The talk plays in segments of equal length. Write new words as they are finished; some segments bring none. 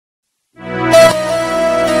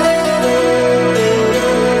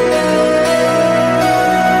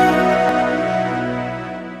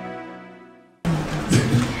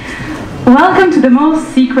Welcome to the most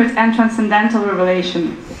secret and transcendental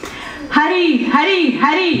revelation. Hari, Hari,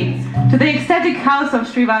 Hari, to the ecstatic house of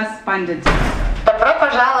Srivas Pandit. Добро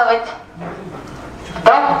пожаловать в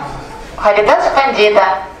дом Харидас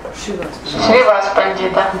Пандита, Srivas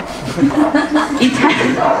Пандита.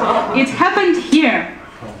 It happened here.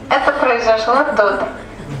 Это произошло тут.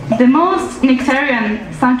 The most nectarian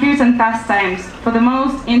Sankirtan pastimes for the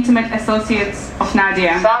most intimate associates of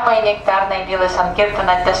Nadia. Самые нектарные дела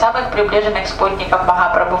Санкиртана для самых приближенных спутников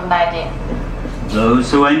Махапрабху в Надии.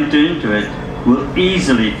 Those who enter into it will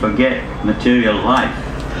easily forget material life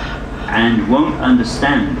and won't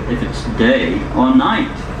understand if it's day or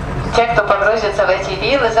night. Те, кто погрузится в эти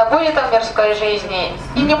вилы, забудет о мирской жизни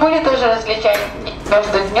и не будет уже различать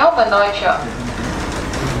между днем и ночью.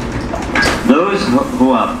 Those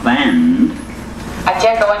who are banned А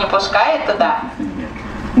те, кого не пускает туда,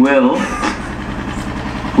 will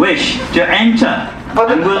wish to enter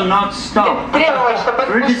and will not stop требовать, чтобы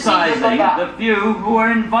criticizing пустили туда. the few who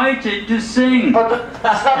are invited to sing. Будут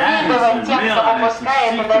завидовать тем, кто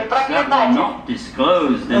попускает туда, и проклинать Not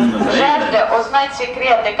disclosed in the их. Жажда Vedas. узнать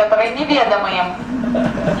секреты, которые неведомы им.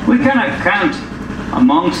 We cannot count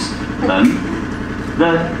amongst them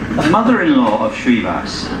the mother-in-law of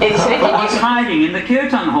Srivas, И who среди was них hiding in the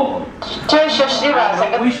kirtan hall теща Сриваса,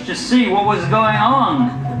 and wished to see what was going on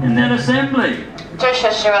in that assembly.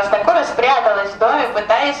 теща Сривас Такура спряталась в доме,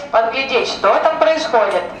 пытаясь подглядеть, что там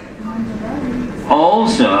происходит.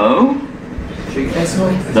 Also,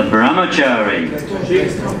 the brahmachari.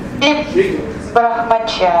 И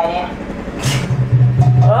Брахмачари.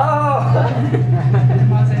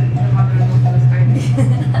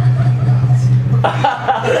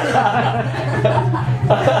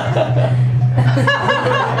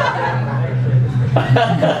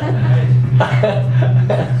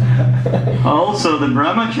 Also the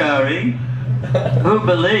brahmachari who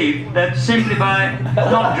believed that simply by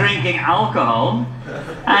not drinking alcohol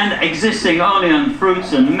and existing only on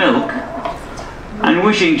fruits and milk and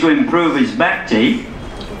wishing to improve his bhakti,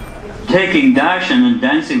 taking darshan and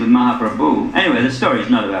dancing with Mahaprabhu. Anyway, the story is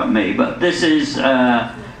not about me, but this is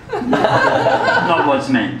not what's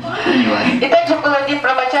meant. Anyway. И также был один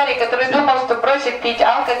брамачари, который думал, что бросит пить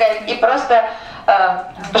алкоголь и просто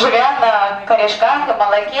живя на корешках и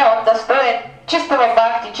молоке, он достоин чистого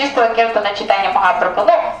бхакти, чистого киртана читания Махапрабху.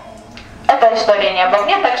 Ну, эта история не обо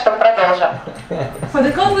мне, так что продолжим. For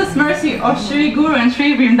the causeless mercy of Sri Guru and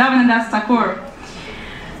Sri Vrindavandas Thakur,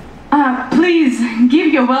 please give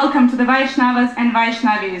your welcome to the Vaishnavas and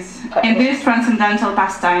Vaishnavis in this transcendental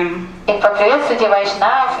pastime. И поприветствуйте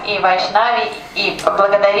Вайшнав и Вайшнави, и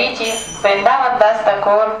поблагодарите Вриндавандас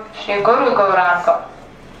Тхакур, Шри Гуру и Гауранку.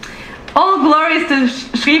 All glories to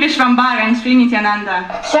Sri Vishvambara and Sri Nityananda.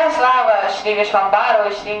 Вся слава Шри Вишвамбару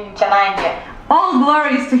и Шри Нитянанде. All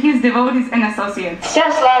glories to his devotees and associates. Вся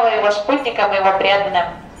слава его спутникам и его преданным.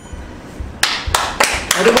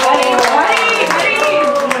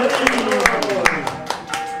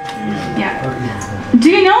 Yeah. Do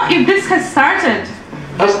you know if this has started?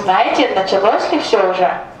 Вы знаете, началось ли все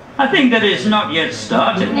уже? I think that it's not yet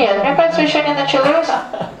started. Нет, мне кажется, еще не началось.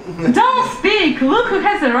 Don't speak! Look who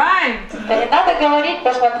has arrived! Да не надо говорить,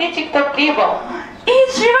 посмотрите, кто прибыл.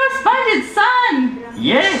 It's Srivas Pandit's son!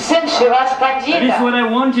 Yes, Сын Сривас that is Пандита. what I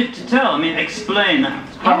wanted to tell. I mean, explain.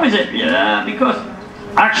 How is it? Yeah, because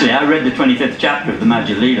actually I read the 25th chapter of the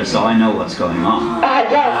Majja Lila, so I know what's going on. Я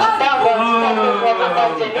читал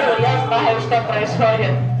я знаю, что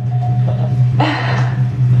происходит.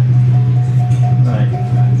 Right.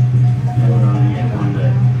 We're only yet one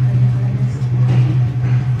day.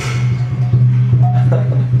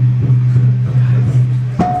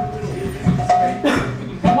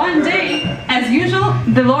 One day, as usual,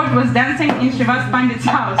 the Lord was dancing in Srivas Pandit's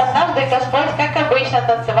house. Однажды Господь, как обычно,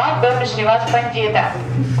 танцевал в доме Сривас Пандита.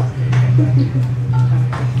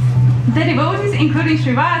 The devotees, including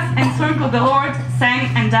Srivas, encircled the Lord, sang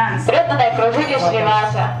and danced. Преданные окружили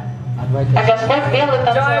Сриваса, а Господь пел и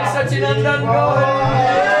танцевал.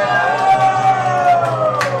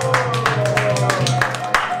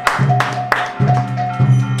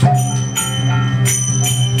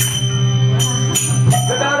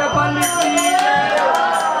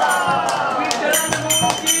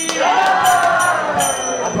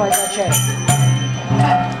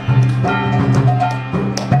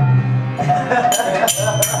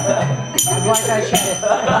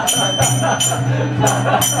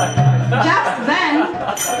 Just then,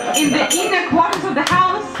 in the inner quarters of the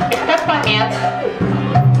house, И в тот момент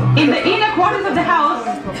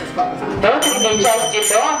в внутренней части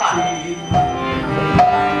дома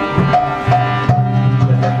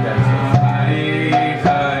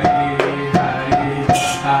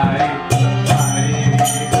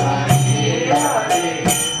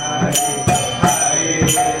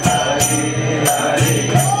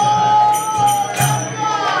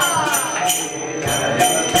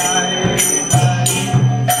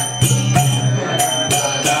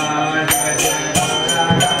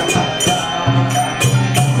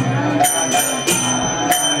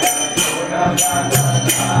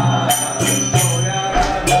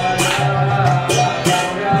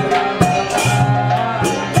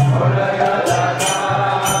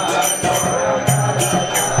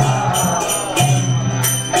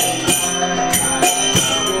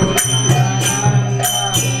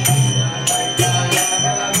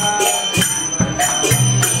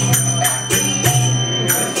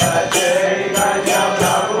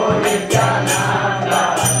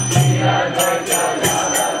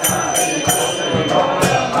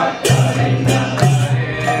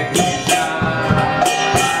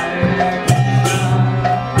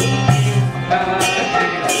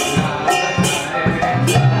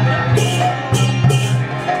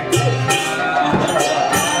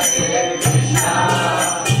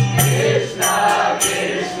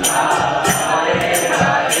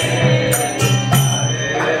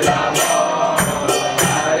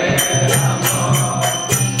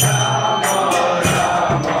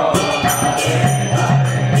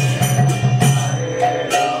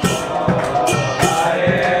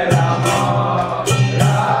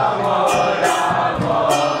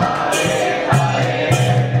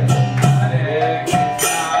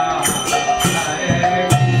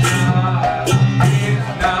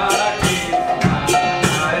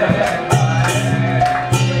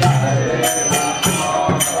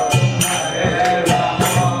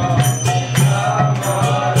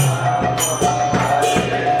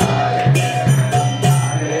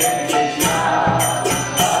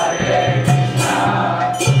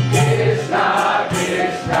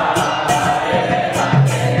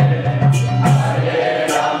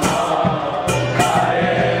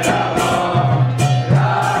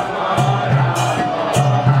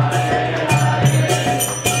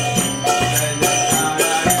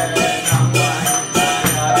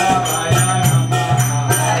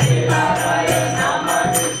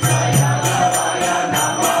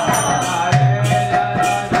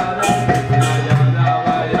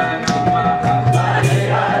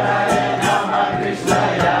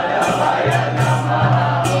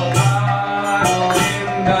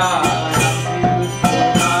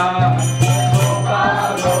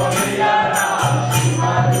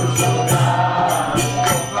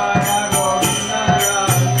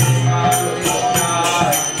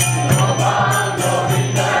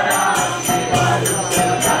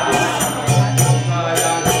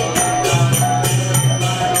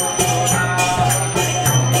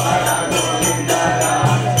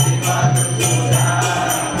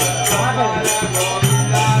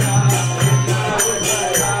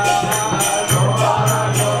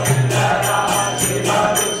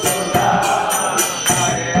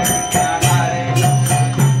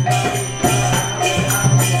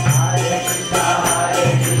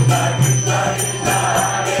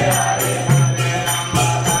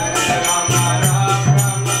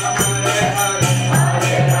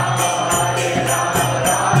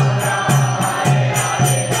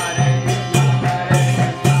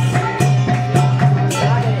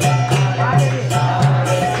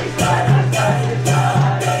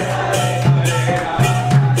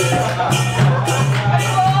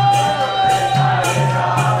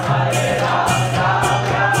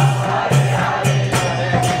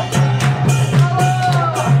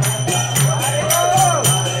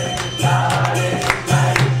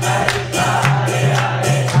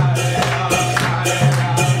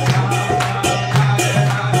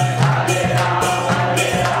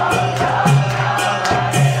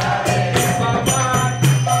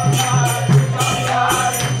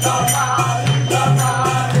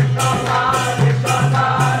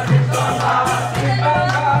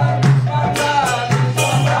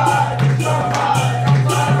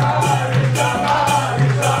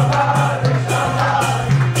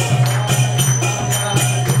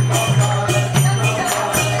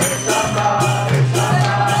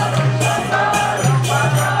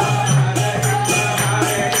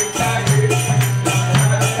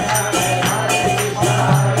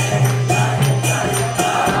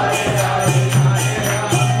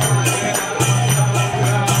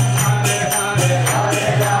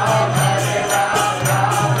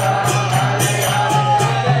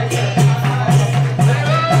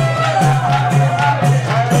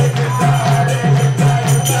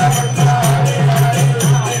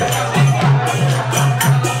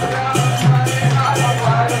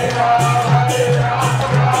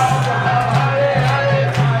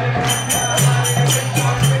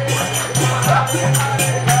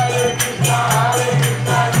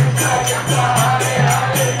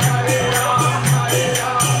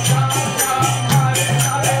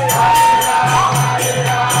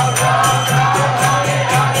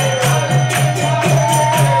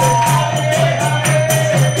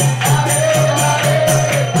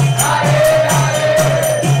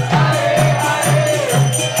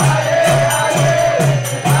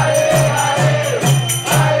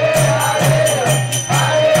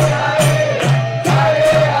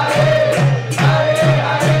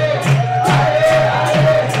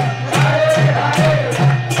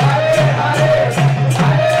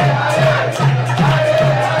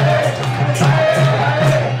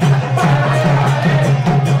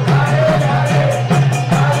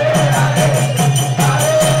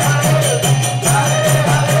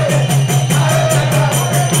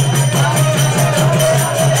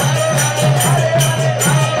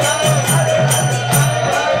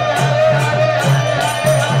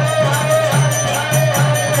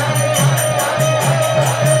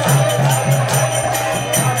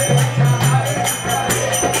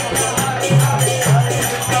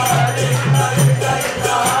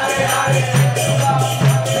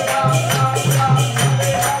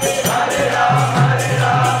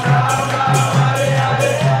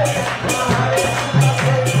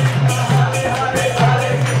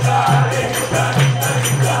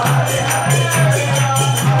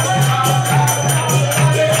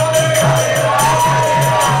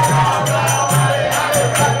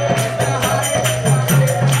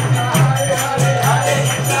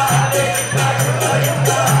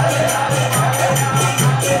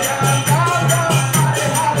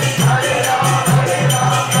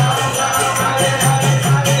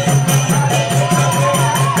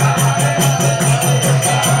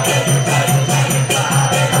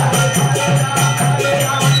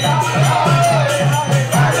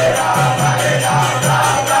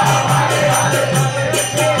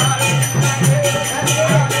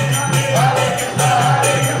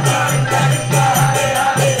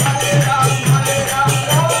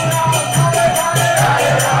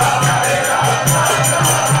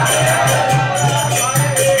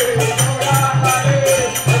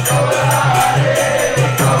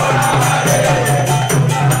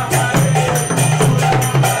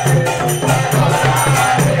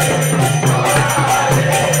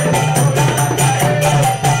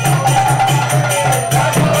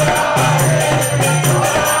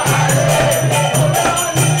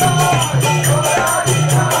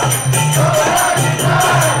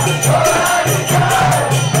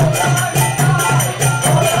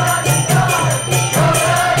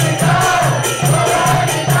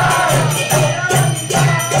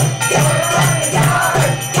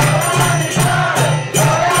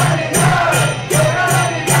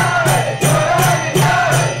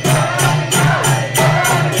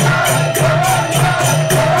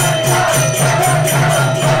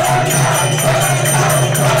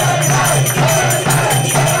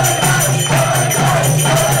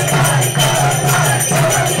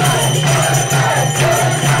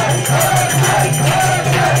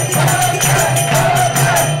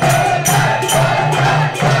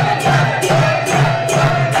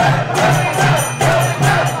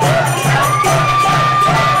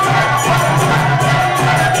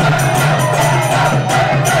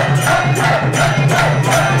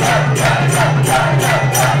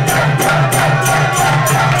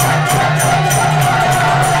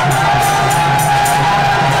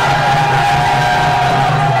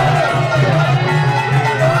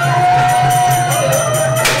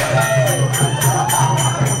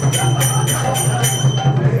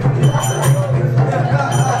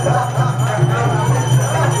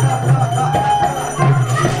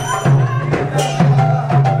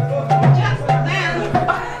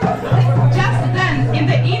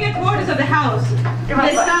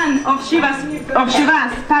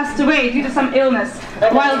Srivas passed away due to some illness,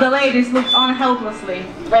 while the ladies looked on helplessly.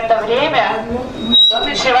 В это время в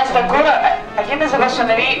доме Шривас Такура один из его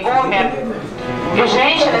сыновей умер, и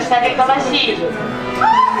женщины стали голосить.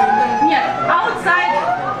 Yeah,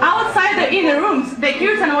 outside the inner rooms, the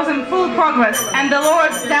kirtan was in full progress, and the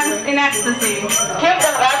Lord danced in ecstasy.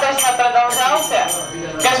 Киртан радостно продолжался.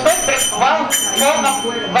 Господь пребывал в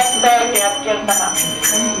полном восторге от киртана.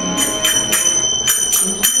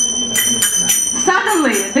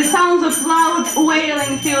 Suddenly, the sounds of loud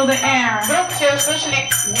wailing filled the air. Вдруг все услышали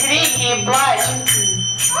крики и плач.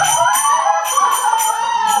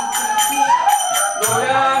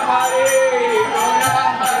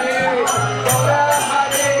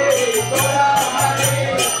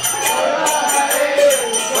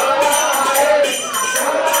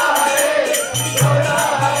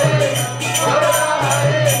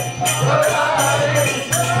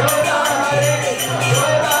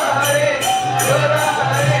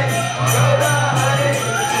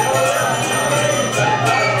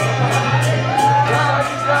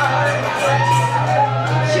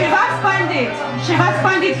 Srivas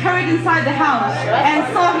Pandit hurried inside the house and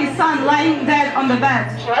saw his son lying dead on the bed.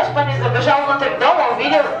 Шривас Пандит забежал внутрь дома,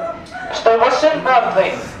 увидел, что его сын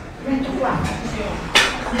мертвый.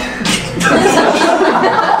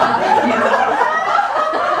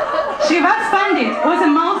 Srivas Pandit was a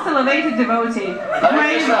most elevated devotee,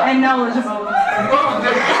 brave and knowledgeable.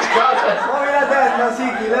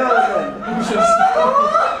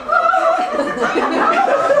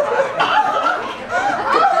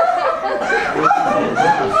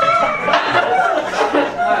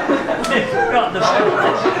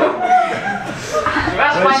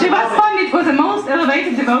 Srivas Pandit was the most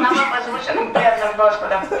elevated devotee.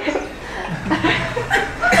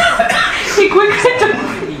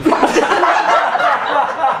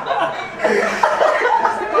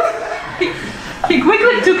 He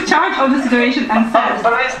quickly took charge of the situation and said,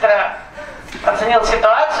 Быстро оценил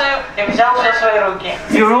ситуацию и взял все в свои руки.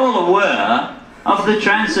 You're all aware of the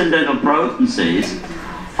transcendental potencies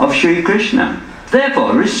of Sri Krishna.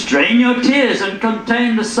 Therefore, restrain your tears and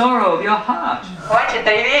contain the sorrow of your heart. Хватит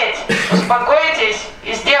реветь, успокойтесь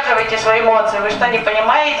и сдерживайте свои эмоции. Вы что, не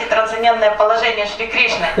понимаете трансцендентное положение Шри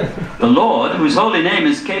Кришны? The Lord, whose holy name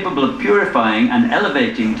is capable of purifying and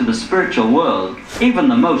elevating to the spiritual world even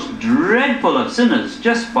the most dreadful of sinners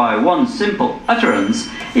just by one simple utterance,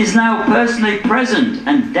 is now personally present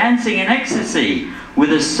and dancing in ecstasy with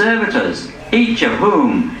his servitors, each of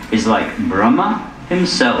whom is like Brahma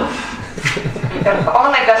himself.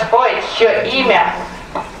 Верховный Господь, чье имя,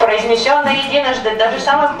 произнесенное единожды, даже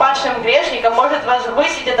самым падшим грешником может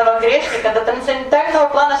возвысить этого грешника до трансцендентального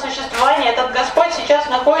плана существования. Этот Господь сейчас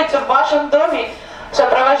находится в вашем доме в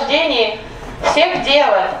сопровождении всех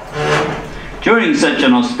девот. During such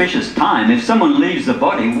an auspicious time, if someone leaves the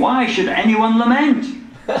body, why should anyone lament?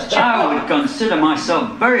 I would consider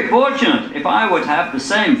myself very fortunate if I would have the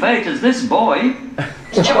same fate as this boy.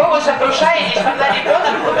 С чего вы сокрушаетесь, когда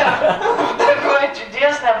ребенок умер в такое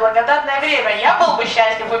чудесное, благодатное время? Я был бы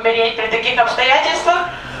счастлив умереть при таких обстоятельствах.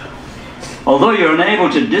 Although you're unable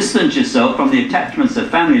to distance yourself from the attachments of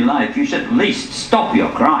family life, you should at least stop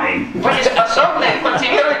your crying. Вы не способны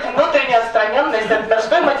культивировать внутреннюю отстраненность от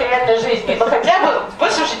мирской материальной жизни, но хотя бы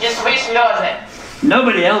высушите свои слезы.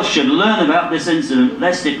 Nobody else should learn about this incident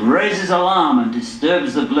lest it raises alarm and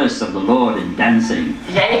disturbs the bliss of the Lord in dancing.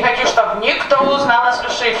 Я не хочу, чтобы никто узнал о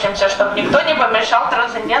случившемся, чтобы никто не помешал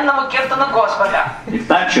трансцендентному киртану Господа. If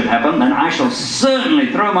that should happen, then I shall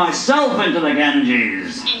certainly throw myself into the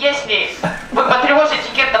Ganges. И если вы потревожите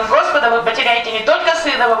киртан Господа, вы потеряете не только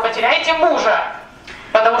сына, вы потеряете мужа,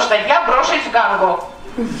 потому что я брошусь в Гангу.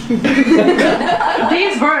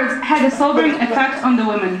 These words had a sobering effect on the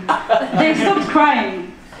women. They stopped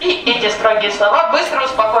crying. И эти строгие слова быстро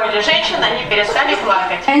успокоили женщин, они перестали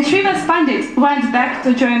плакать. And Srivas Pandit went back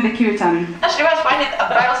to join the kirtan. А Шривас Пандит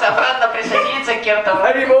отправился обратно присоединиться к киртану.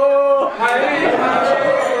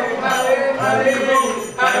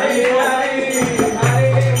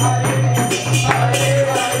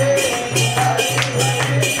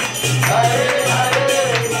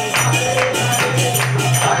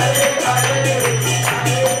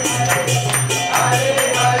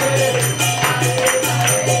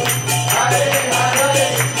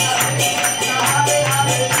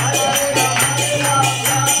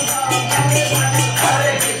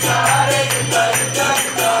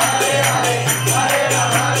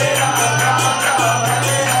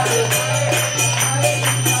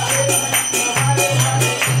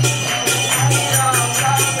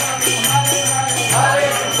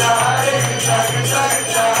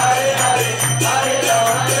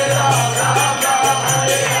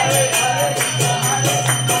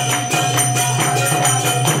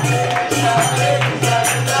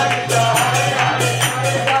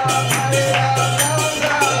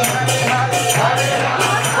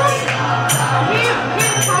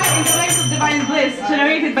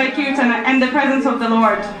 Kirtana and the presence of the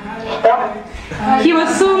Lord. Что? He was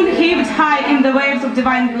soon heaved high in the waves of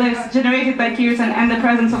divine bliss generated by Kirtan and the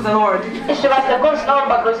presence of the Lord. И Шривас Такур снова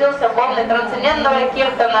погрузился в волны трансцендентного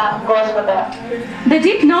киртана Господа. The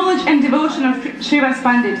deep knowledge and devotion of Srivas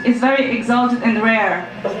Pandit is very exalted and rare.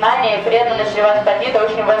 Знания и преданность Шривас Пандита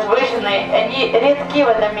очень возвышенные, они редки в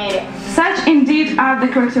этом мире. Such indeed are the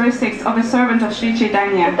characteristics of a servant of Sri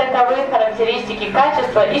Chaitanya. Таковы характеристики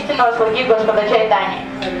качества истинного слуги Господа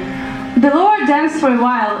Чайтани. The Lord danced for a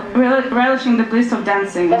while, relishing the bliss of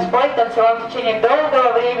dancing. Господь танцевал в течение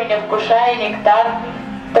долгого времени, вкушая нектар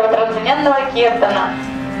этого трансцендентного киртана.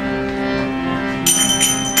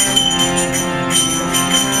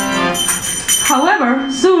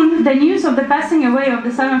 However, soon the news of the passing away of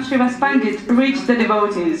the son of Srivas Pandit reached the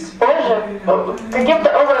devotees. Позже,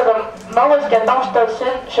 каким-то образом, новости о том, что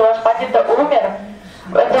сын Шривас Пандита умер,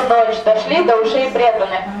 в эту ночь дошли до ушей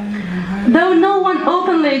преданных. Though no one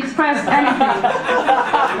openly expressed anything,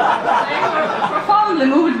 they were profoundly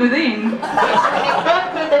moved within. Никто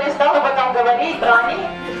открыто не стал об этом говорить, но они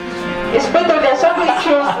испытывали особые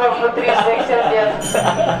чувства внутри своих сердец.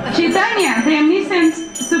 Chaitanya, the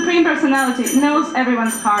omniscient Supreme Personality, knows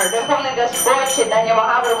everyone's heart. Верховный Господь, Чайтанья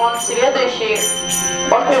Махапрабху, Он всеведущий,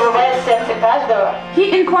 Он пребывает в сердце каждого.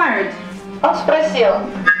 He inquired, Он спросил: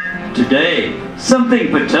 Today,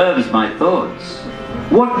 something perturbs my thoughts.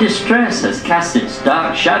 What distress has cast its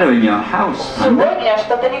dark shadow in your house? Сегодня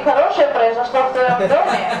что-то нехорошее произошло в твоем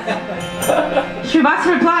доме. Srivas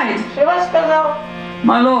replied, Шривас сказал: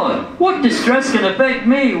 My lord, what distress can affect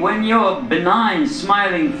me when your benign,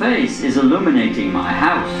 smiling face is illuminating my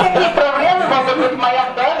house? Какие проблемы могут быть в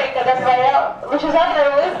моем доме, когда твоя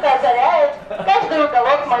лучезарная улыбка озаряет каждый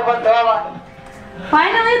уголок моего дома?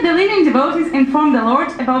 Finally, the leading devotees informed the Lord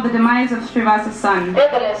about the demise of Srivas' son.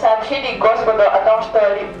 Преданные сообщили Господу о том, что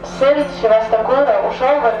сын Шривас Такура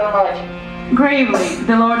ушел в эту ночь. Gravely,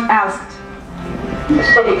 the Lord asked,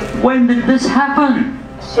 When did this happen?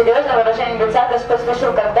 С серьезным выражением лица Господь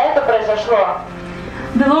спросил, когда это произошло.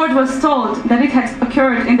 The Lord was told that it had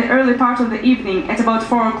occurred in the early part of the evening at about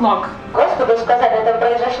 4 o'clock. Господу сказали, это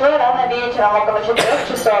произошло рано вечером, около 4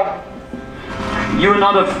 часов. You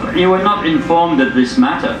were not informed of this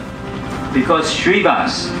matter because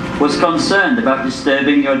Srivas was concerned about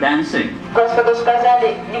disturbing your dancing. Господу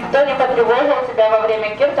сказали, никто не потревожил тебя во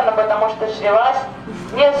время киртана, потому что Шривас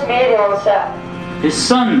не осмеливался. His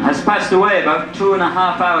son has passed away about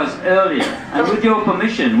 2.5 hours earlier, and with your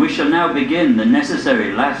permission, we shall now begin the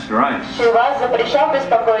necessary last rites. Шривас запрещал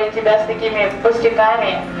беспокоить тебя с такими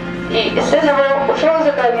пустяками. И сын его ушел из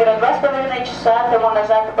этого мира 2,5 часа тому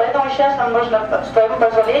назад, и поэтому сейчас нам нужно, с твоим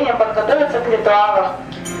позволением, подготовиться к ритуалам.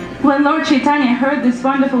 When Lord Chaitanya heard this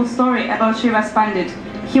wonderful story about Srivas Pandit,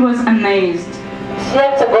 he was amazed.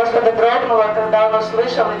 Сердце Господа дрогнуло, когда он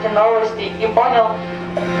услышал эти новости и понял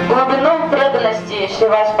глубину преданности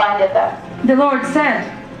Шривас Пандита. The Lord said,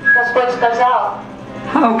 Господь сказал: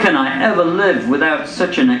 How can I ever live without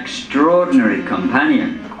such an extraordinary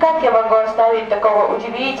companion? Как я могу оставить такого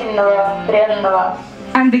удивительного, преданного?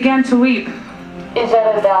 and began to weep. И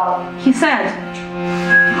зарыдал. He said,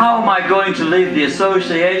 How am I going to leave the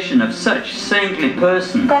association of such saintly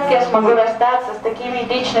person Как я смогу расстаться с такими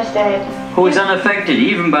личностями, who is unaffected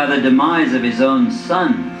even by the demise of his own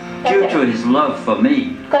son due to his love for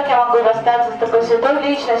me? Как я могу расстаться с такой святой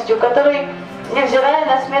личностью, который, невзирая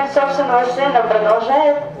на смерть собственного сына,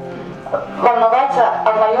 продолжает волноваться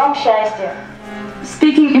о моем счастье?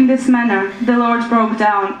 Speaking in this manner, the Lord broke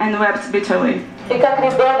down and wept bitterly. И как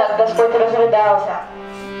ребенок Господь разрыдался.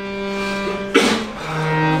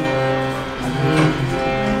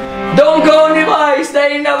 Don't go, Nimai,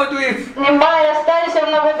 stay in Navadvip. Нимай, останься в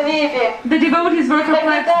Навадвипе. The devotees were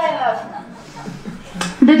perplexed. Покидай нас.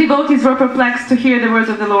 The devotees were perplexed to hear the words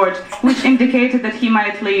of the Lord, which indicated that he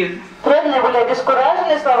might leave. Преданные были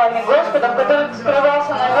обескуражены словами Господа, в которых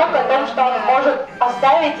скрывался намек о том, что Он может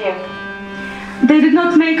оставить их. They did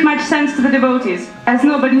not make much sense to the devotees, as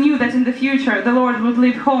nobody knew that in the future the Lord would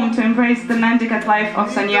leave home to embrace the mendicant life of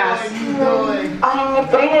sannyas. Они не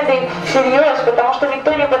приняли их всерьез, потому что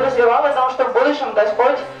никто не подозревал о том, что в будущем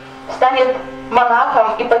Господь станет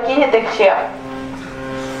монахом и покинет их всех.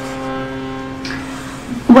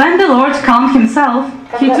 When the Lord calmed himself,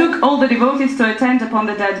 he took all the devotees to attend upon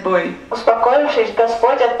the dead boy. Успокоившись,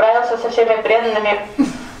 Господь отправился со всеми преданными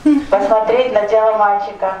посмотреть на тело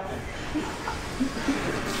мальчика.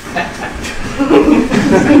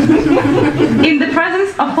 In the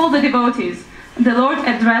presence of all the devotees, the Lord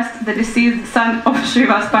addressed the deceased son of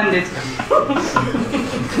Srivas Pandit.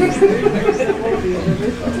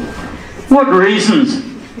 What reasons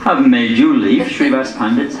have made you leave Srivas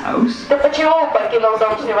Pandit's house? Ты почему покинул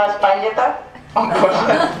дом Сривас Пандита?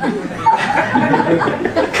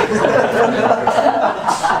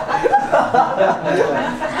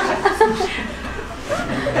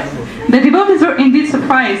 The devotees were indeed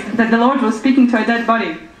surprised that the Lord was speaking to a dead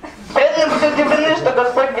body. Преданные были удивлены, что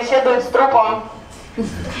Господь беседует с трупом.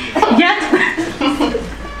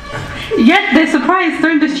 Yet their surprise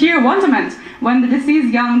turned to sheer wonderment when the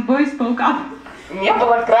deceased young boy spoke up. Не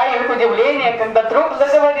было края их удивления, когда труп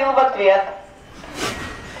заговорил в ответ.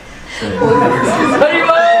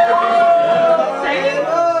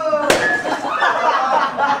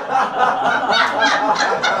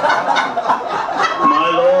 My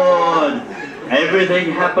Lord,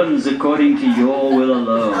 everything happens according to your will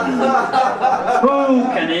alone. Who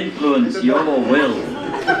can influence your will?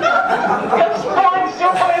 Господь,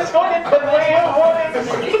 все происходит по твоей воле.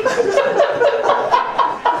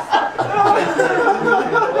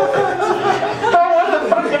 Кто может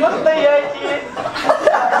противостоять ей?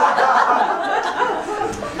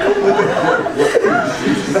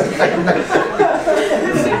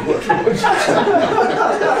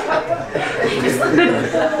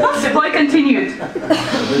 The boy continued.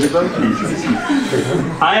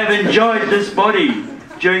 I have enjoyed this body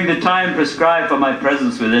during the time prescribed for my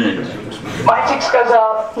presence within it. Мальчик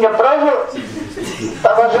сказал, я прожил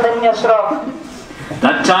положенный мне срок.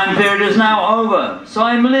 That time period is now over, so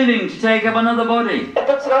I'm leaving to take up another body.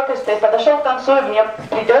 Этот срок подошел к концу, и мне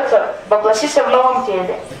придется воплотиться в новом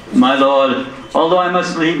теле. My Lord, although I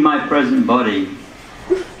must leave my present body,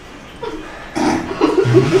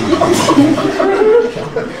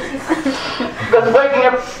 Господь,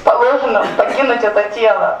 мне положено покинуть это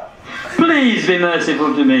тело. please be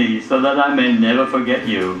merciful to me so that I may never forget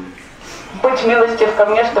you. Будь милостив ко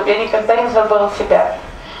мне, чтобы я никогда не забыл тебя.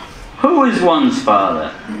 Who is one's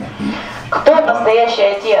father? Кто настоящий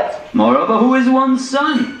отец? Moreover, who is one's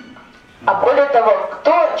son? А более того,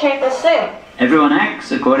 кто чей-то сын? Everyone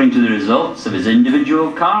acts according to the results of his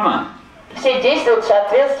individual karma. Все действуют в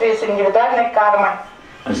соответствии с индивидуальной кармой.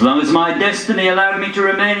 As long as my destiny allowed me to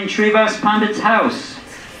remain in Srivas Pandit's house,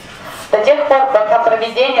 До тех пор, пока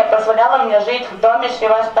провидение позволяло мне жить в доме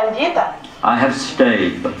Сривас Пандита, I have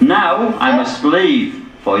stayed, but now I must leave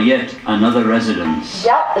for yet another residence.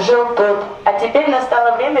 я жил тут. А теперь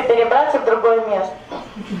настало время перебраться в другое место.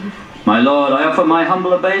 My Lord, I offer my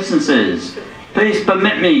humble obeisances. Please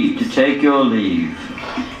permit me to take your leave.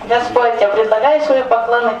 Господь, я предлагаю свои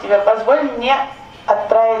поклоны тебе. Позволь мне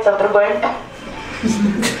отправиться в другое место.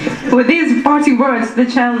 With these parting words, the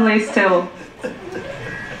child lay still.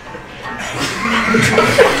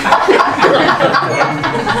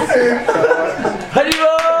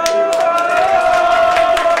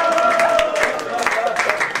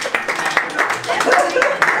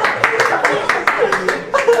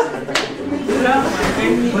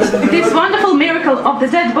 This wonderful miracle of the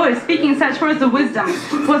dead boy speaking such words of wisdom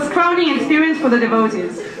was crowning experience for the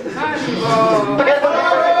devotees.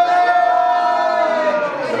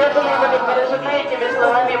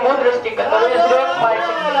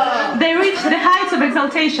 They reached the heights of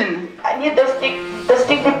exaltation. Они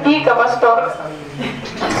достигли пика восторга.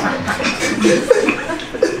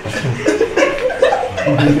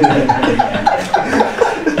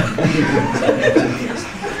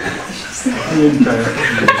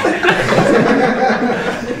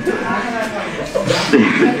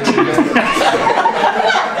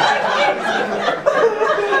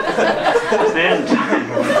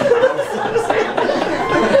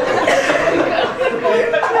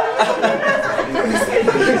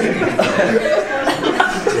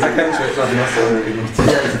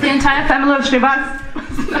 The entire family of Srivas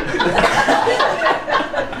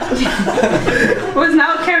was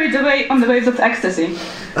now carried away on the waves of ecstasy.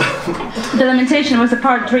 The lamentation was a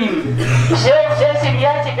part dream. Вся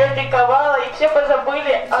семья теперь ликовала, и все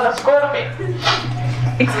позабыли о скорби.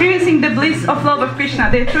 Experiencing the bliss of love of Krishna,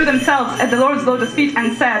 they threw themselves at the Lord's lotus feet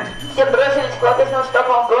and said, Все бросились к лотосным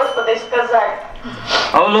стопам Господа и сказали,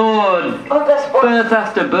 Oh Lord, О Господь, birth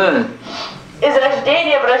after birth, из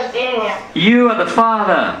рождения в рождение, you are the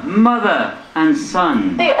father, mother, and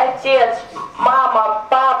son. Ты отец, мама,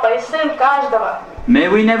 папа и сын каждого. May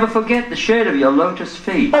we never forget the shade of your lotus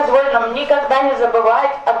feet. Позволь нам никогда не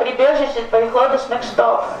забывать о прибежище твоих лотосных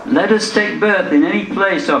стоп. Let us take birth in any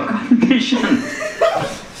place or condition,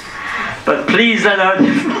 but please let our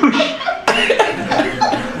devotion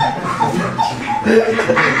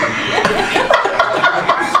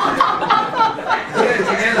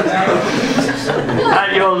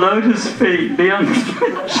at your lotus feet be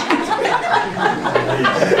unflinching.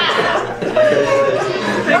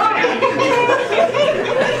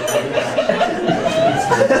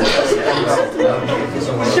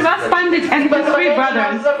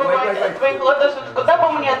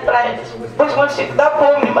 всегда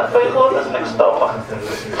помним о твоих лотосных стопах.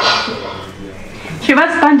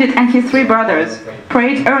 Srivas Pandit and his three brothers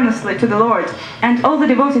prayed earnestly to the Lord, and all the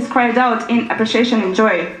devotees cried out in appreciation and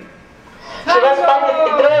joy. Srivas Pandit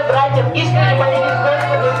и трое братьев искренне молились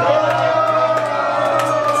Господу.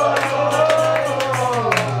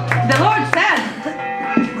 The Lord said,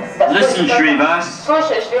 Listen, Srivas.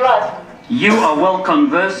 Слушай, Srivas, You are well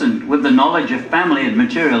conversant with the knowledge of family and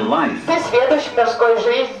material life, ты сведущ в мирской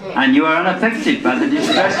жизни. and you are unaffected by the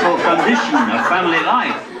distressful condition of family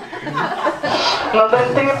life. Но ты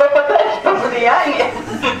не попадаешь под влияние.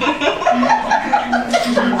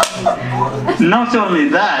 Not only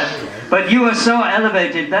that, but you are so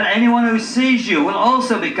elevated that anyone who sees you will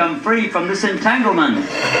also become free from this entanglement.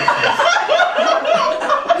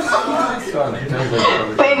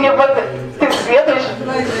 Ты сведущ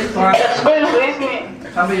мирской жизни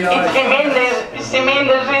и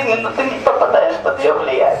семейной жизни, но ты не попадаешь под ее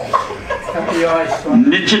влияние.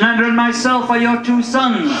 Nityananda and myself are your two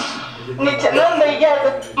sons. Нитянанда и я,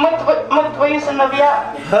 мы твои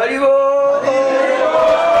сыновья.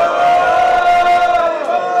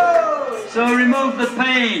 So remove the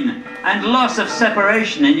pain and loss of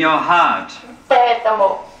separation in your heart.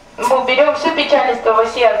 Поэтому мы уберем всю печаль из твоего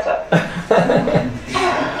сердца.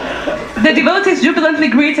 The devotees jubilantly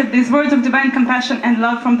greeted these words of divine compassion and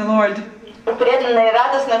love from the Lord. Преданные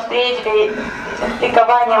радостно встретили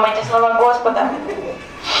ликованием эти слова Господа.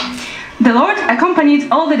 The Lord accompanied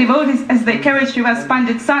all the devotees as they carried Srivas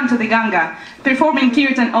Pandit's son to the Ganga, performing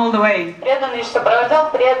kirtan all the way. Преданный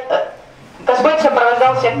Господь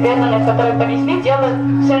сопровождал всех преданных, которые понесли тело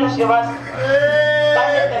сына Сривас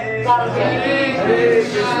Пандита Ганги.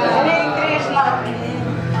 Харе Кришна.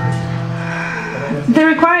 The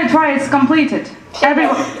required rites completed.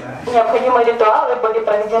 Необходимые ритуалы были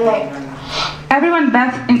проведены. Everyone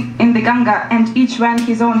bathed in the Ganga and each went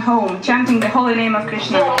his own home, chanting the holy name of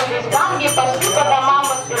Krishna. Все из Ганги пошли по домам,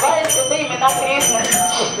 воспевая святые имена Кришны.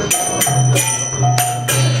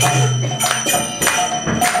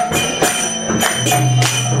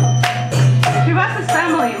 Srivas's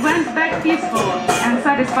family went back peaceful and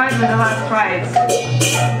satisfied with the last rites.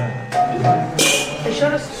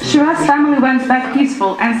 Srivas's family went back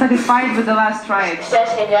peaceful and satisfied with the last rites. Вся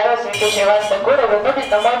семья родственников Srivas Thakura вернулись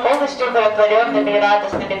домой полностью удовлетворенными и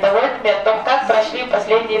радостными, довольными о том, как прошли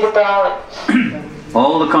последние ритуалы.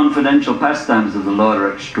 All the confidential pastimes of the Lord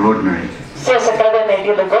are extraordinary. Все сокровенные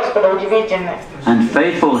виды Господа удивительны. And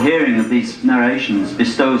faithful hearing of these narrations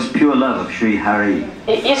bestows pure love of Sri Hari.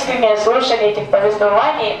 И искреннее слушание этих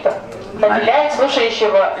повествований наделяет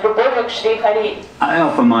слушающего любовью к Шри Хари. I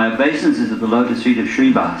offer my obeisances at the lotus feet of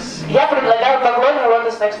Srivas, Я предлагаю поклоны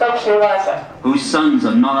лотосных стоп Шриваса, whose sons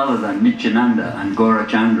are none other than Nityananda and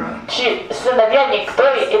Gaurachandra. чьи сыновья никто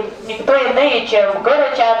иные, чем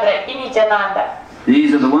Горачандра и Нитянанда.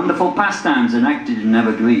 These are the wonderful pastimes enacted in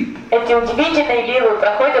Navadvip, Эти удивительные лилы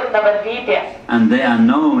проходят на Вадвипе, and they are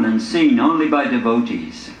known and seen only by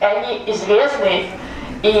devotees. и они известны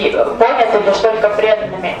и поняты лишь только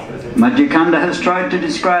преданными. Madhyakanda has tried to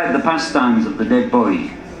describe the pastimes of the dead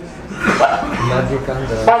boy.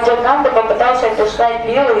 Madhyakanda попытался описать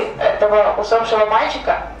лилы этого усопшего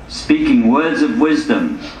мальчика, Speaking words of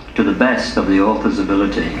wisdom to the best of the author's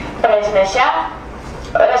ability.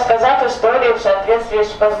 рассказать историю в соответствии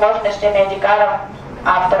с возможностями Адикара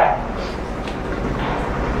автора.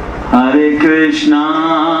 Hare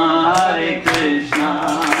Krishna,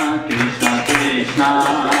 Krishna Krishna,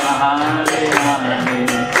 Hare Hare,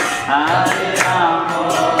 Hare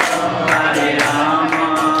Rama,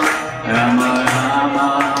 Rama Rama,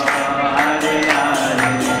 Hare Hare,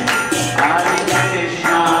 Hare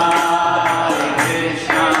Krishna,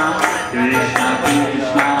 Krishna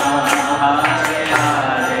Krishna, Hare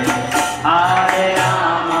Hare, Hare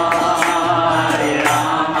Rama,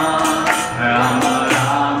 Rama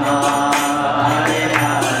Rama, Hare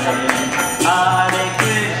Hare, Hare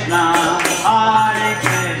Krishna,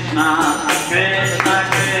 Krishna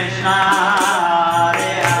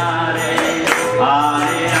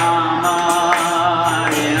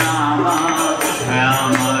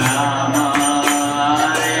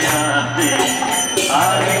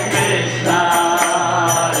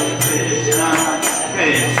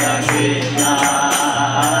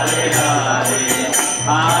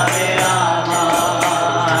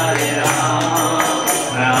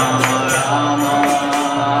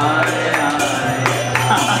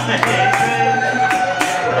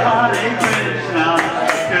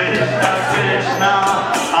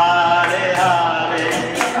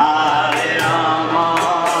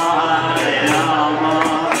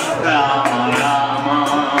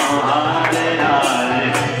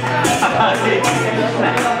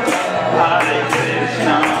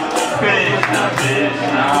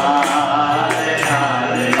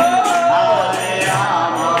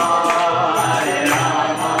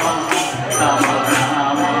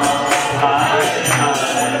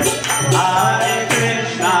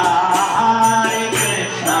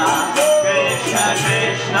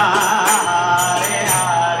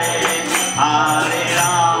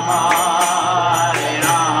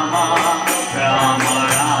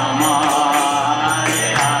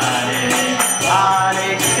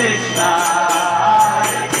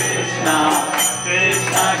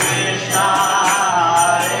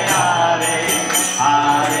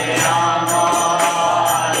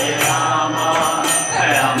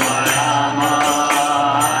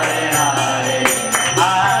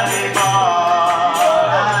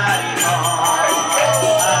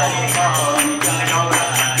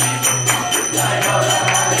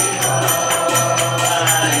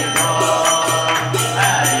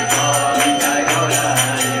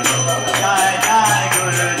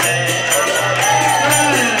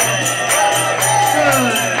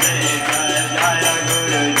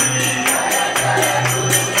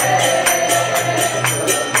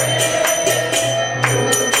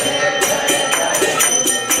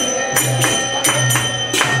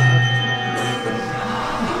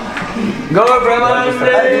Go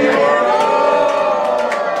Brahmanande!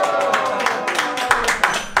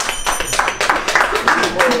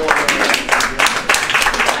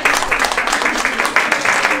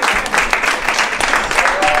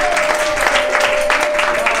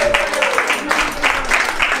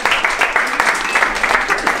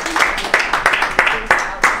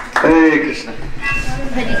 Hare Krishna.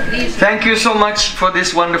 Thank you so much for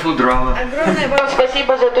this wonderful drama. Огромное вам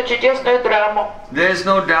спасибо за эту чудесную драму. There's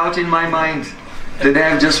no doubt in my mind that I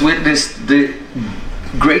have just witnessed the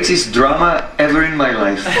greatest drama ever in my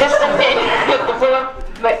life. Без сомнения, это была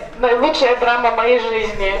наилучшая драма моей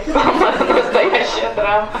жизни. Настоящая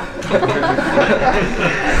драма.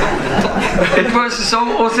 It was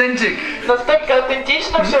so authentic. Настолько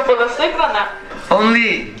аутентично все было сыграно.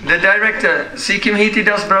 Only the director, Sikimhiti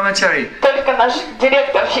Das Brahmachari, Только наш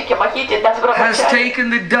директор Шикимахити Das has Brahmachari taken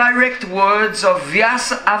the direct words of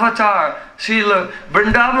Vyasa Avatar, Srila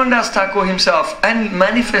Vrindavan Das Thakur himself, and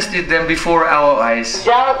manifested them before our eyes.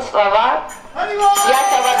 взял слова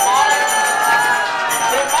Vyasa Аватара,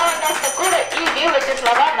 Vrindavan Das Thakura и вил эти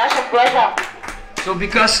слова нашим глазам. So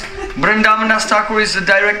because Vrindavan Das Thakur is the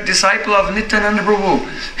direct disciple of Nityananda Prabhu,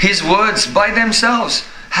 his words by themselves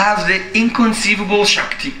have the inconceivable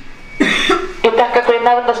Shakti. И так как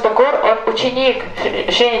Вриндаван Дас Такур, он ученик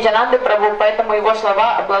Шри Нитьянанды Прабху, поэтому его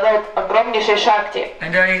слова обладают огромнейшей шакти.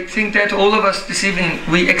 And I think that all of us this evening,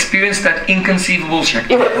 we experience that inconceivable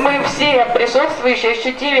Shakti. И вот мы все присутствующие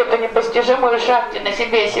ощутили эту непостижимую шакти на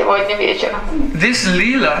себе сегодня вечером. This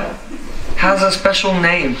Leela has a special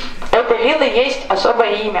name. У этой лилы есть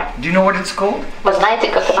особое имя. Do you know what it's called? Вы знаете,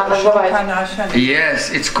 как она называется? Yes,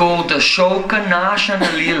 it's called the Shokanashana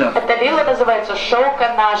Leela. Эта лила называется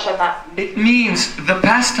Шоуканашана. It means the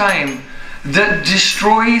pastime that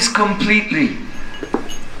destroys completely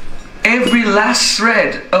every last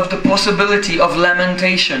thread of the possibility of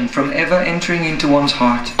lamentation from ever entering into one's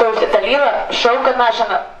heart. То есть эта лила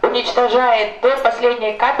Шоуканашана уничтожает до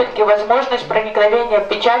последней капельки возможность проникновения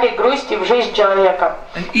печали и грусти в жизнь человека.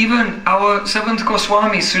 And even our seventh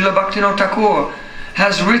Goswami, Srila Bhaktivinoda Thakur,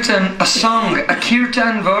 has written a song, a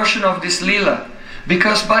kirtan version of this Leela,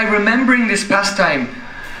 because by remembering this pastime,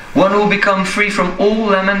 one will become free from all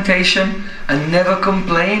lamentation and never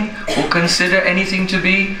complain or consider anything to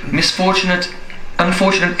be unfortunate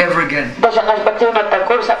ever again. Даже наш Бхактивинод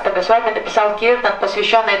Такур Госвами написал киртан,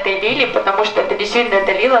 посвященный этой лиле, потому что это действительно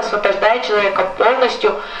эта лила освобождает человека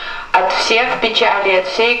полностью от всех печалей, от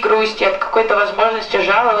всей грусти, от какой-то возможности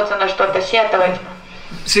жаловаться на что-то, сетовать.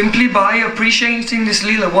 Simply by appreciating this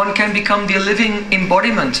Leela, one can become the living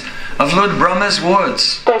embodiment of Lord Brahma's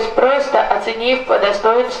words. То есть просто оценив по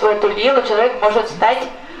достоинству эту лилу, человек может стать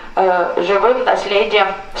живым наследием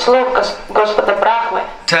слов Господа Брахмы.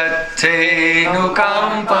 Tattenu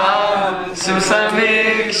kampa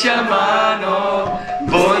susavikshamano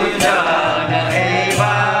bundana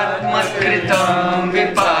evat makritam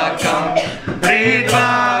vipakam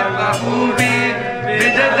ridvarva bhuvi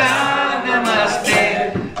vidadanamaste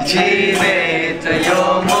jiveta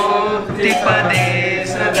yomukti-pade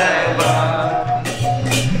sadaiva.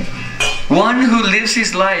 One who lives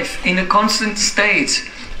his life in a constant state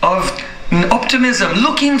of optimism,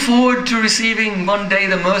 looking forward to receiving one day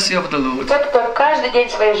the mercy of the Lord. Тот, кто каждый день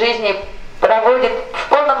своей жизни проводит в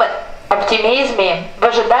полном оптимизме, в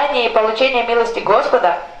ожидании получения милости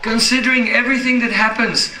Господа, Considering everything that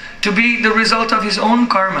happens to be the result of his own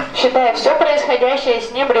karma. считая все происходящее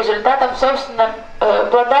с ним результатом собственным,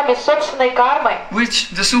 плодами собственной кармы, Which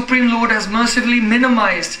the Supreme Lord has mercifully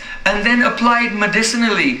minimized and then applied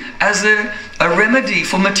medicinally as a remedy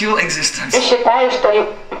for material existence. и считаю, что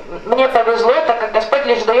мне повезло, так как Господь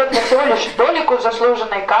лишь дает мне всего лишь долику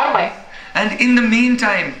заслуженной кармы. And in the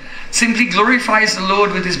meantime, simply glorifies the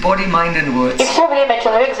Lord with his body, mind and И words. все время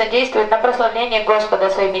человек задействует на прославление Господа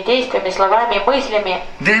своими действиями, словами, мыслями.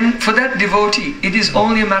 Then for that devotee, it is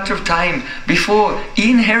only a matter of time before he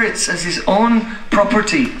inherits as his own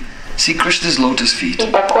property Sri Krishna's lotus feet. И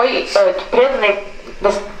такой преданный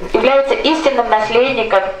является истинным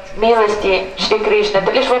наследником милости Шри Кришны.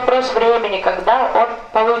 Это лишь вопрос времени, когда он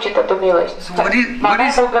получит эту милость. What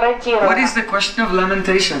Момент был гарантирован. is the question of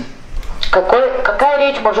lamentation? Какая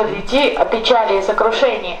речь может идти о печали и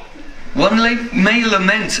сокрушении? One may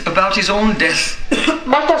lament about his own death,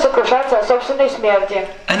 Можно сокрушаться о собственной смерти.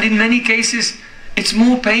 and in many cases it's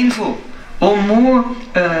more painful or more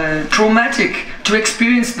traumatic to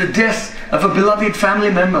experience the death of a beloved family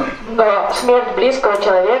member. Но смерть близкого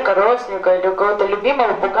человека, родственника или кого-то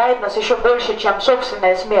любимого пугает нас еще больше, чем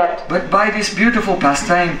собственная смерть. But by this beautiful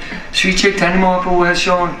pastime, Sri Chaitanya Mahaprabhu has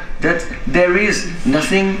shown that there is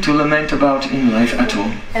nothing to lament about in life at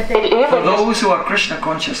all. For those who are Krishna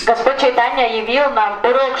conscious. Господь Чайтанья явил нам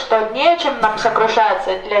урок, что не о чем нам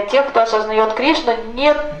сокрушаться. Для тех, кто осознает Кришну,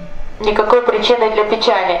 нет никакой причины для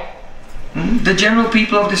печали. The general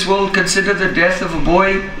people of this world consider the death of a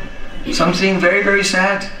boy something very, very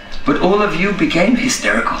sad. But all of you became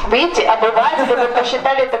hysterical. Видите, обыватели вы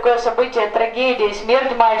посчитали такое событие трагедией,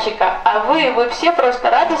 смерть мальчика, а вы все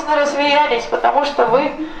просто радостно рассмеялись, потому что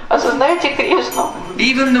вы осознаете Кришну.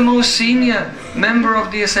 Even the most senior member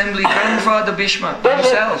of the assembly, grandfather Bhishma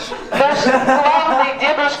himself, Даже главный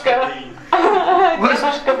дедушка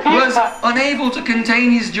was unable to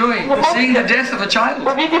contain his joy, seeing the death of a child.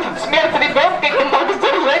 увидев смерть ребенка, не мог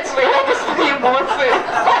сдержать свои радостные эмоции.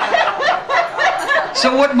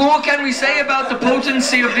 So what more can we say about the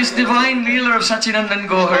potency of this divine Leela of Satchidananda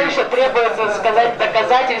Gauri? Больше требуется сказать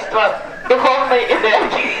доказательства духовной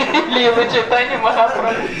энергии Лилы Чайтаньи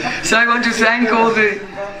Махапрабху. So I want to thank all the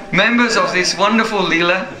members of this wonderful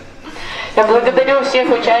Leela, Я благодарю всех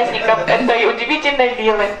участников этой удивительной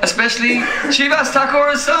лилы. especially Srivas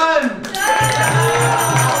Thakur's son.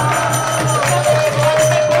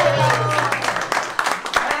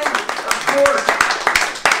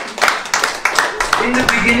 In the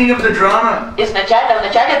beginning of the drama, Изначально, в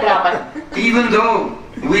начале драмы, even though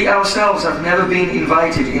we ourselves have never been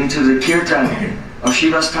invited into the kirtan of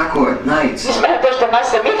Srivas Thakur at night, несмотря на то, что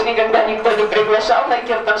нас самих никогда никто не приглашал на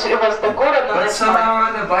киртан Сривас Такура, но but somehow or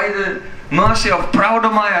other, by the mercy of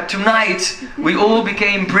Prayojan, tonight we all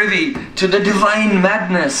became privy to the divine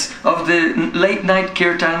madness of the late night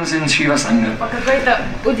kirtans in Srivasanga. по какой-то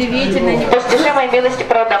удивительной, непостижимой милости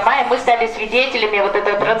Праудамая мы стали свидетелями вот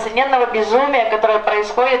этого трансцендентного безумия, которое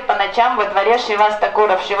происходит по ночам во дворе Сривас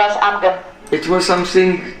Такура, в Сривас Анган. It was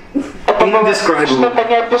something Это было indescribable. что-то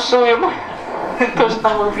неописуемое, то, что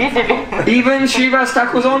мы увидели. Even Srivas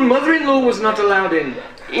Thakur's own mother-in-law was not allowed in.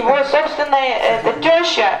 Его собственная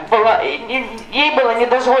теща была, ей было не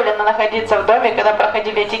дозволено находиться в доме, когда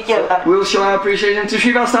проходили эти киртаны. We'll show our appreciation to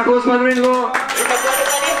Srivas Thakur's mother-in-law.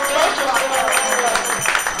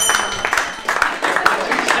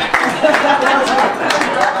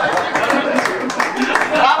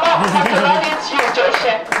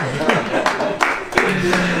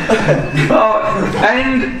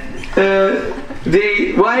 And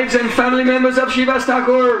the wives and family members of Srivas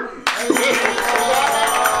Thakur.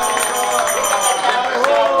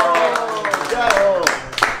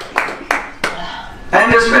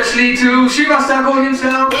 And especially to Srivas Thakur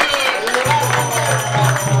himself.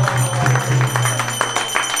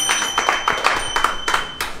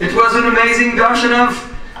 It was an amazing darshan of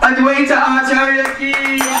Advaita Acharya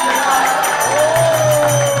ki.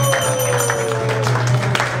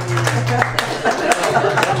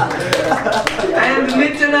 And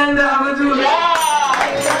Nityananda Avadhu.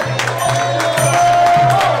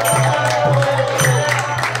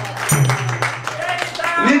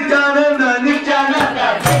 Nityananda,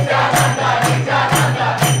 Nityananda.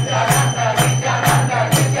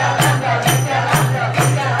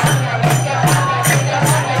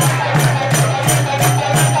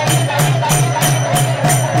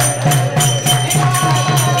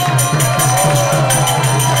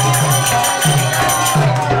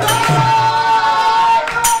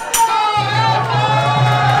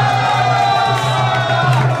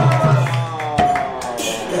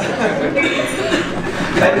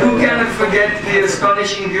 And who can forget the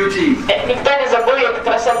astonishing beauty Никто не забудет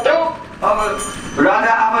красоту of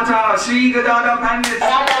Radha Avatar, Sri Gadada Pandit.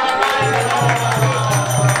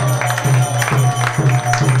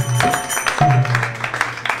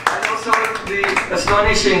 And also the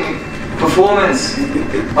astonishing performance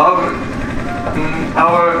of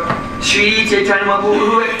our Sri Chaitanya Mahaprabhu,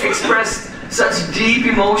 who expressed such deep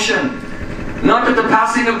emotion, not at the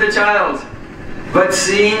passing of the child, but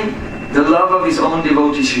seeing the love of his own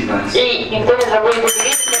devotee Srivas. И никто не забудет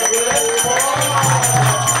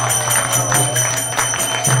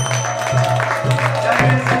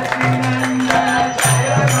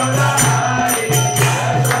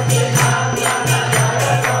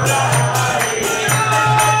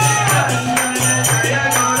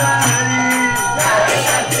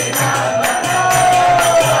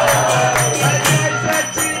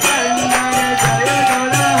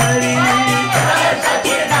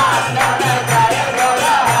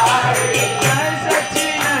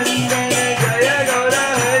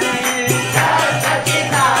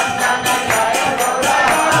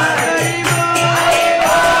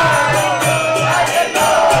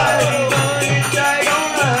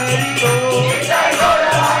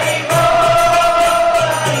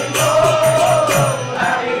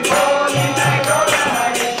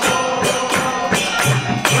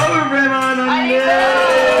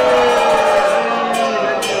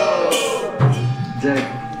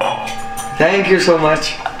Thank you so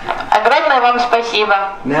much. Огромное вам спасибо.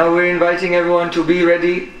 Now we're inviting everyone to be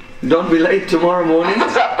ready. Don't be late tomorrow morning.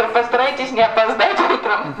 Завтра постарайтесь не опоздать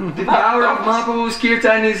утром. The power of Mahaprabhu's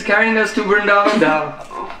Kirtan is carrying us to Vrindavan Dham.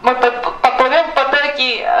 Мы поплывем в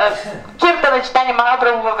потоке Киртана Чайтаньи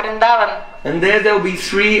Махапрабху во Вриндаван. And there will be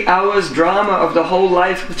 3 hours drama of the whole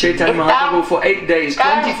life of Chaitanya Mahaprabhu for 8 days.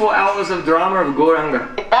 24 hours of drama of Gauranga.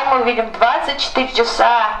 И там мы увидим 24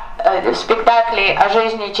 часа спектаклей о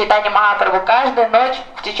жизни Чайтаньи Махапрабху. Каждую ночь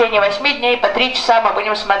в течение 8 дней по 3 часа мы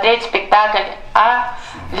будем смотреть спектакль о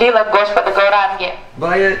лилах Господа Гауранги.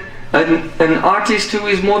 By an artist who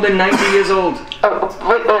is more than 90 years old.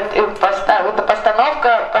 Эта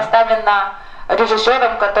постановка поставлена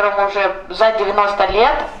режиссером, которому уже за 90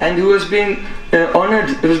 лет. And who has been honored,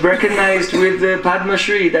 who is recognized with the Padma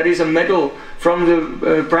Shri, that is a medal from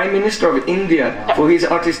the Prime Minister of India for his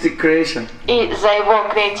artistic creation. И за его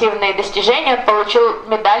креативные достижения он получил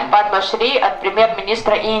медаль Падма Шри от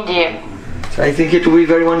премьер-министра Индии. So I think it will be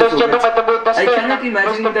very wonderful. Я думаю, это будет I достойно cannot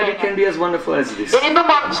imagine that it can be as wonderful as this. Я не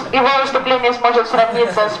думаю, его выступление сможет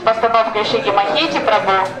сравниться с постановкой Шиги Махити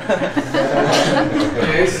Прабhu.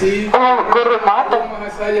 О, Гуру Мата.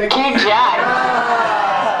 Киджай.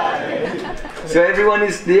 So everyone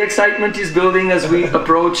is, the excitement is building as we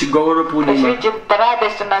approach Gaura Purnima. Видите,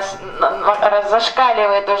 радость у нас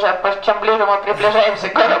зашкаливает уже, чем ближе мы приближаемся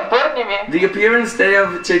к Гуру Пурниме. The appearance day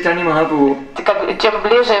of Chaitanya Mahaprabhu. Чем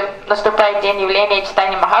ближе наступает день явления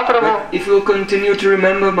Чайтаньи Махапрабху. If we'll continue to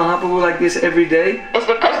remember Mahaprabhu like this every day,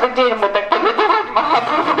 Если каждый день мы так будем думать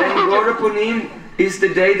Махапрабху, then Gaura Purnima is the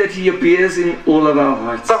day that he appears in all of our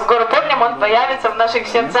hearts. то в Гуру Пурниму он появится в наших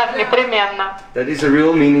сердцах непременно. That is the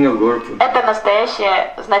real meaning of Gaura Purnima. Это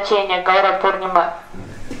настоящее значение Гуру Пурнима.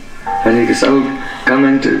 Hare Krishna, I will come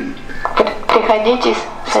and Приходите,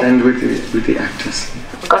 stand with the actors.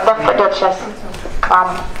 Господь пойдет сейчас к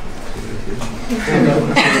вам.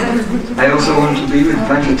 I also want to be with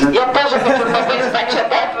Panchatattva. Я тоже хочу побыть с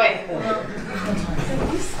Панчататтвой.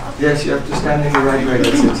 Yes, you have to stand in the right way,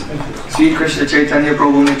 that's it. Sri Krishna Chaitanya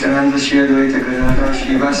Prabhu Nityananda Shri Advaita Gadadhar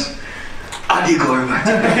Srivas Adi Gaurava.